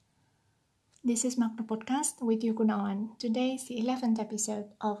This is Magna Podcast with you, Gunawan. Today is the 11th episode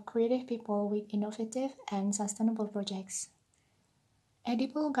of Creative People with Innovative and Sustainable Projects.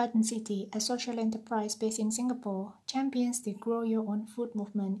 Edible Garden City, a social enterprise based in Singapore, champions the Grow Your Own Food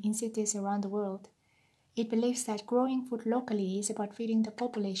movement in cities around the world. It believes that growing food locally is about feeding the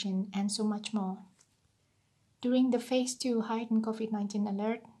population and so much more. During the Phase 2 heightened COVID-19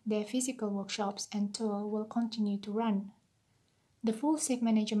 alert, their physical workshops and tour will continue to run. The full safe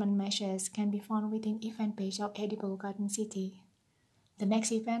management measures can be found within event page of Edible Garden City. The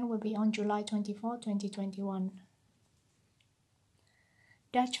next event will be on July 24, 2021.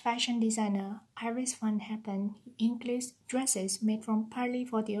 Dutch fashion designer Iris van Herpen includes dresses made from partly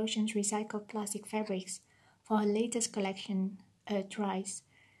for the ocean's recycled plastic fabrics for her latest collection, Earthrise.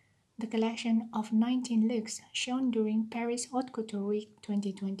 The collection of 19 looks shown during Paris Haute Couture Week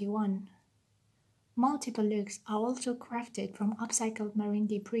 2021. Multiple looks are also crafted from upcycled marine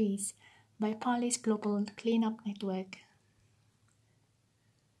debris by Parley's Global Cleanup Network.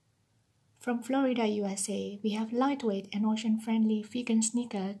 From Florida, USA, we have lightweight and ocean-friendly vegan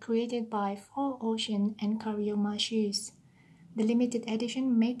sneaker created by 4Ocean and Carioma Shoes. The limited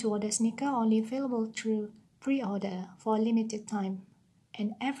edition made-to-order sneaker only available through pre-order for a limited time.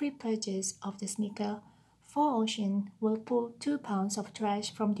 And every purchase of the sneaker, 4Ocean will pull 2 pounds of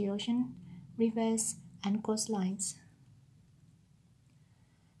trash from the ocean, rivers, and coastlines.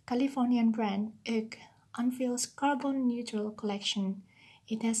 Californian brand UGG unveils carbon-neutral collection.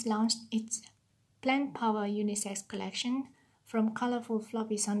 It has launched its Plant Power Unisex collection, from colorful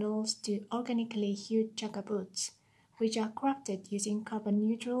fluffy sandals to organically hued chukka boots, which are crafted using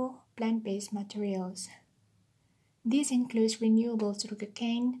carbon-neutral, plant-based materials. These include renewable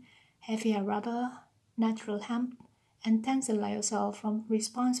sugarcane, heavier rubber, natural hemp, and tencel lyocell from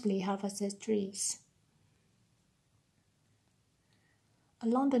responsibly harvested trees. A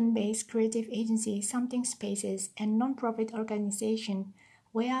London-based creative agency, Something Spaces, and non-profit organization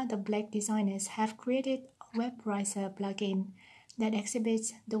Where the Black Designers have created a WebRiser plugin that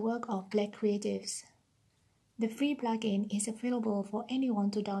exhibits the work of Black creatives. The free plugin is available for anyone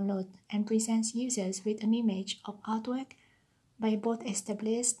to download and presents users with an image of artwork by both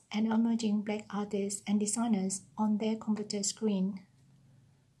established and emerging Black artists and designers on their computer screen.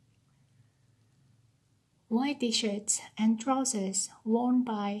 White t-shirts and trousers worn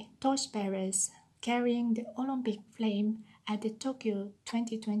by torchbearers carrying the Olympic flame at the Tokyo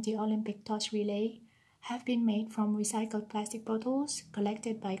 2020 Olympic torch relay have been made from recycled plastic bottles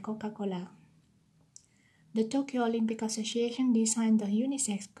collected by Coca-Cola. The Tokyo Olympic Association designed the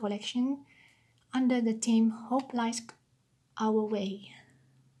unisex collection under the theme Hope Lies Our Way.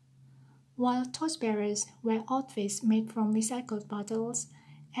 While torchbearers wear outfits made from recycled bottles,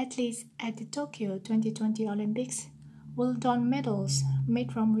 athletes at the Tokyo 2020 Olympics will don medals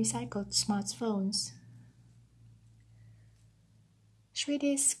made from recycled smartphones.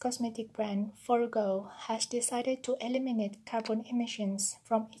 Swedish cosmetic brand Forego has decided to eliminate carbon emissions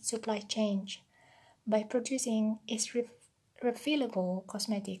from its supply chain by producing its refillable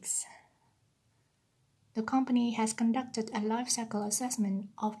cosmetics. The company has conducted a life cycle assessment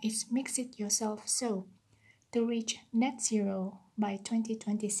of its Mix It Yourself soap to reach net zero by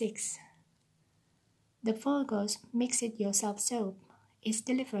 2026. The Forgo's Mix It Yourself soap is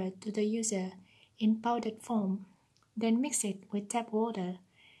delivered to the user in powdered form, then mix it with tap water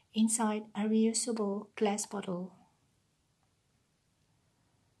inside a reusable glass bottle.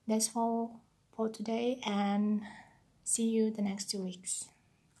 That's all for today, and see you the next 2 weeks.